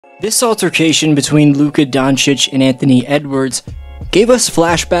This altercation between Luka Doncic and Anthony Edwards gave us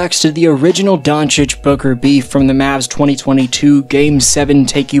flashbacks to the original Doncic-Booker beef from the Mavs 2022 Game 7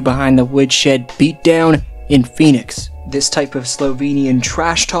 take-you-behind-the-woodshed beatdown in Phoenix. This type of Slovenian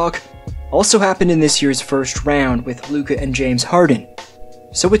trash talk also happened in this year's first round with Luka and James Harden.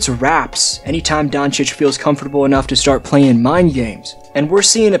 So it's wraps anytime Doncic feels comfortable enough to start playing mind games. And we're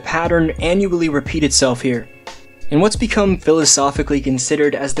seeing a pattern annually repeat itself here. In what's become philosophically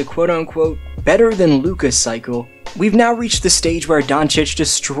considered as the quote-unquote better than Luka cycle, we've now reached the stage where Doncic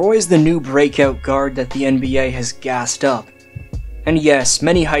destroys the new breakout guard that the NBA has gassed up. And yes,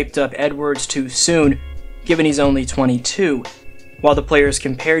 many hyped up Edwards too soon, given he's only 22, while the players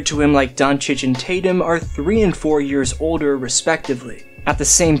compared to him like Doncic and Tatum are 3 and 4 years older respectively. At the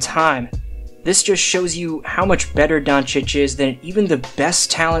same time, this just shows you how much better Doncic is than even the best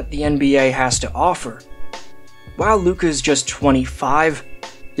talent the NBA has to offer. While Luka's just 25,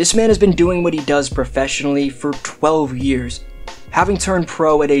 this man has been doing what he does professionally for 12 years, having turned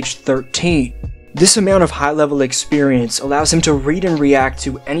pro at age 13. This amount of high-level experience allows him to read and react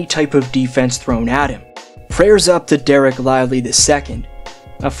to any type of defense thrown at him. Prayers up to Dereck Lively II.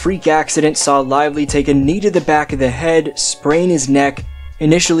 A freak accident saw Lively take a knee to the back of the head, sprain his neck,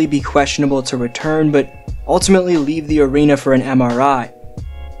 initially be questionable to return, but ultimately leave the arena for an MRI.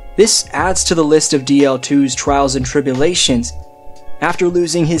 This adds to the list of DL2's trials and tribulations. After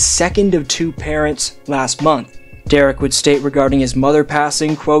losing his second of 2 parents last month, Dereck would state regarding his mother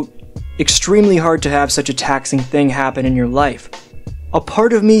passing, quote, "Extremely hard to have such a taxing thing happen in your life. A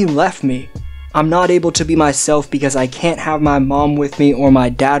part of me left me. I'm not able to be myself because I can't have my mom with me or my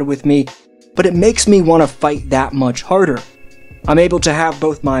dad with me, but it makes me want to fight that much harder. I'm able to have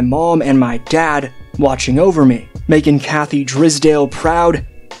both my mom and my dad watching over me." Making Cathy Drysdale proud,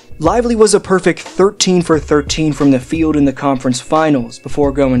 Lively was a perfect 13 for 13 from the field in the conference finals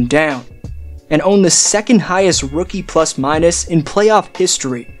before going down, and owned the second highest rookie plus-minus in playoff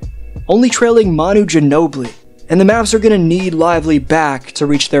history, only trailing Manu Ginobili, and the Mavs are going to need Lively back to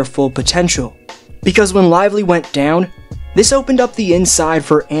reach their full potential. Because when Lively went down, this opened up the inside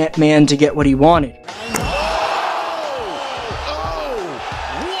for Ant-Man to get what he wanted. What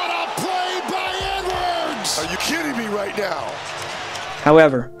a play by Edwards! Are you kidding me right now?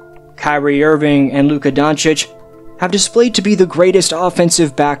 However, Kyrie Irving and Luka Doncic have displayed to be the greatest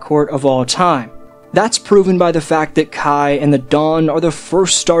offensive backcourt of all time. That's proven by the fact that Kai and the Don are the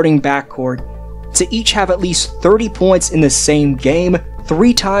first starting backcourt to each have at least 30 points in the same game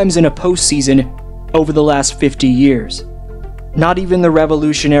 3 times in a postseason over the last 50 years. Not even the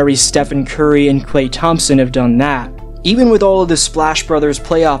revolutionary Stephen Curry and Klay Thompson have done that, even with all of the Splash Brothers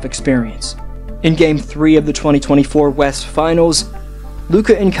playoff experience. In Game 3 of the 2024 West Finals,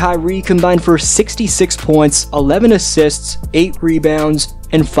 Luka and Kyrie combined for 66 points, 11 assists, 8 rebounds,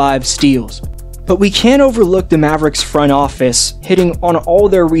 and 5 steals. But we can't overlook the Mavericks front office hitting on all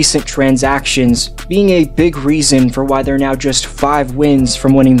their recent transactions, being a big reason for why they're now just 5 wins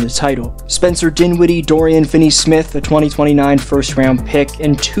from winning the title. Spencer Dinwiddie, Dorian Finney-Smith, a 2029 first-round pick,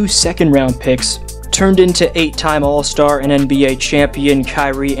 and 2 second-round picks turned into 8-time All-Star and NBA champion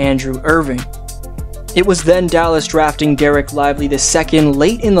Kyrie Andrew Irving. It was then Dallas drafting Dereck Lively II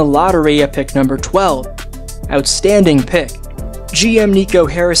late in the lottery at pick number 12. Outstanding pick. GM Niko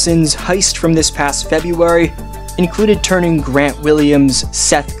Harrison's heist from this past February included turning Grant Williams,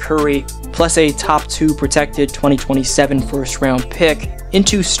 Seth Curry, plus a top 2 protected 2027 first-round pick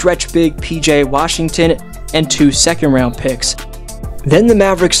into stretch big PJ Washington and 2 second-round picks. Then the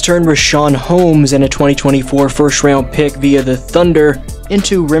Mavericks turned Richaun Holmes and a 2024 first-round pick via the Thunder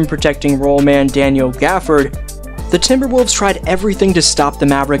into rim-protecting rollman Daniel Gafford. The Timberwolves tried everything to stop the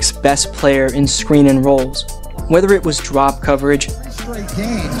Mavericks' best player in screen and rolls, whether it was drop coverage, straight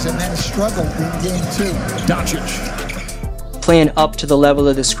games and then struggled in Game 2. Doncic. playing up to the level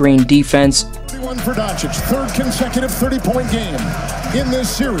of the screen defense, 31 for Doncic, 3rd consecutive 30-point game in this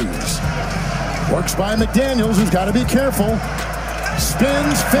series. Works by McDaniels, who's got to be careful.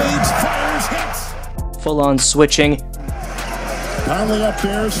 Spins, fades, fires, hits. full-on switching, Conley up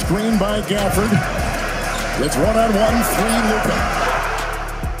there, screened by Gafford. It's 1-on-1, 3 Luka.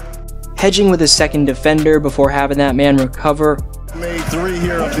 hedging with a second defender before having that man recover, Made 3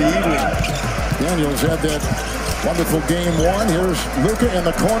 here of the evening. Daniels had that wonderful game 1. Here's Luka in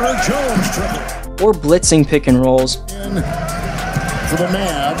the corner. Jones triple. or blitzing pick and rolls. In for the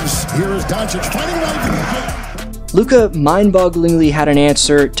Mavs. Here is Doncic finding life in the game. Luka mind-bogglingly had an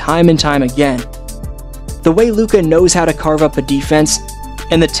answer time and time again. The way Luka knows how to carve up a defense,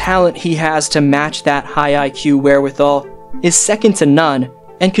 and the talent he has to match that high IQ wherewithal, is second to none,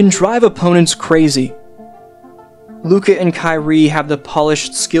 and can drive opponents crazy. Luka and Kyrie have the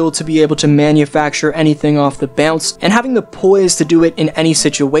polished skill to be able to manufacture anything off the bounce, and having the poise to do it in any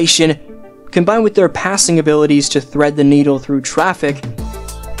situation, combined with their passing abilities to thread the needle through traffic,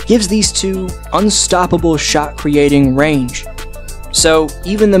 gives these two unstoppable shot-creating range. So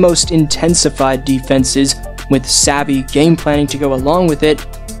even the most intensified defenses, with savvy game planning to go along with it,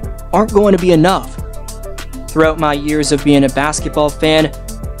 aren't going to be enough. Throughout my years of being a basketball fan,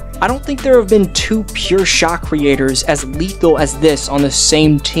 I don't think there have been two pure shot creators as lethal as this on the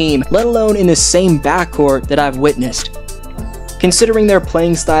same team, let alone in the same backcourt that I've witnessed. Considering their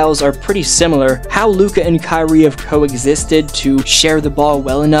playing styles are pretty similar, how Luka and Kyrie have coexisted to share the ball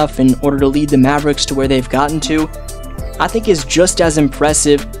well enough in order to lead the Mavericks to where they've gotten to, I think is just as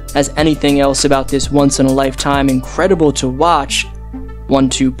impressive as anything else about this once-in-a-lifetime, incredible to watch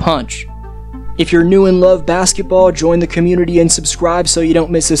 1-2 punch. If you're new and love basketball, join the community and subscribe so you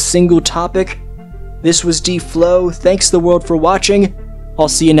don't miss a single topic. This was D-Flow, thanks the world for watching, I'll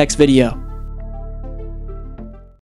see you next video.